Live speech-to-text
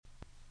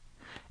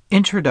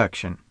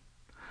Introduction.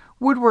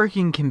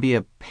 Woodworking can be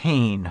a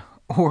pain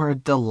or a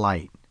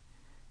delight.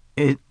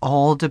 It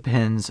all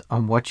depends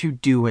on what you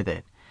do with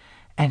it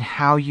and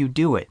how you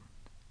do it.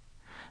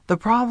 The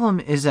problem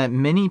is that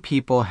many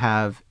people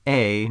have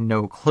A,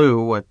 no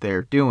clue what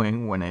they're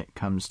doing when it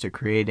comes to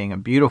creating a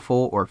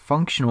beautiful or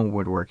functional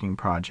woodworking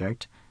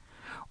project,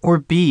 or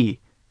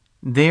B,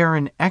 they are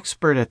an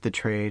expert at the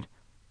trade,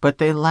 but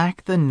they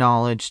lack the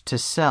knowledge to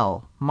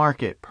sell,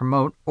 market,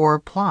 promote, or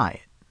apply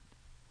it.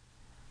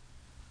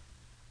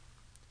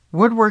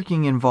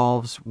 Woodworking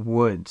involves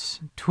woods,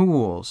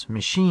 tools,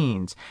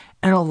 machines,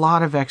 and a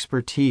lot of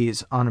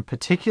expertise on a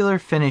particular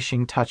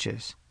finishing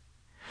touches.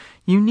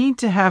 You need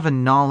to have a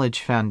knowledge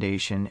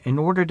foundation in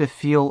order to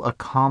feel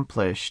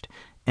accomplished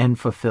and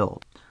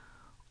fulfilled.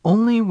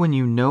 Only when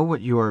you know what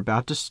you are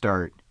about to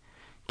start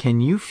can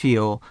you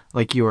feel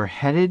like you are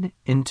headed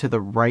into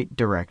the right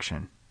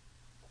direction.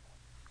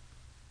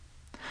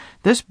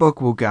 This book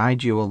will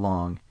guide you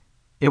along.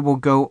 It will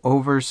go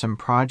over some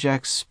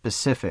project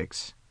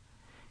specifics,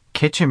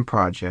 kitchen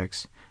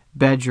projects,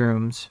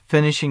 bedrooms,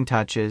 finishing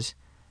touches,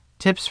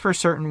 tips for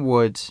certain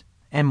woods,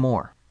 and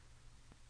more.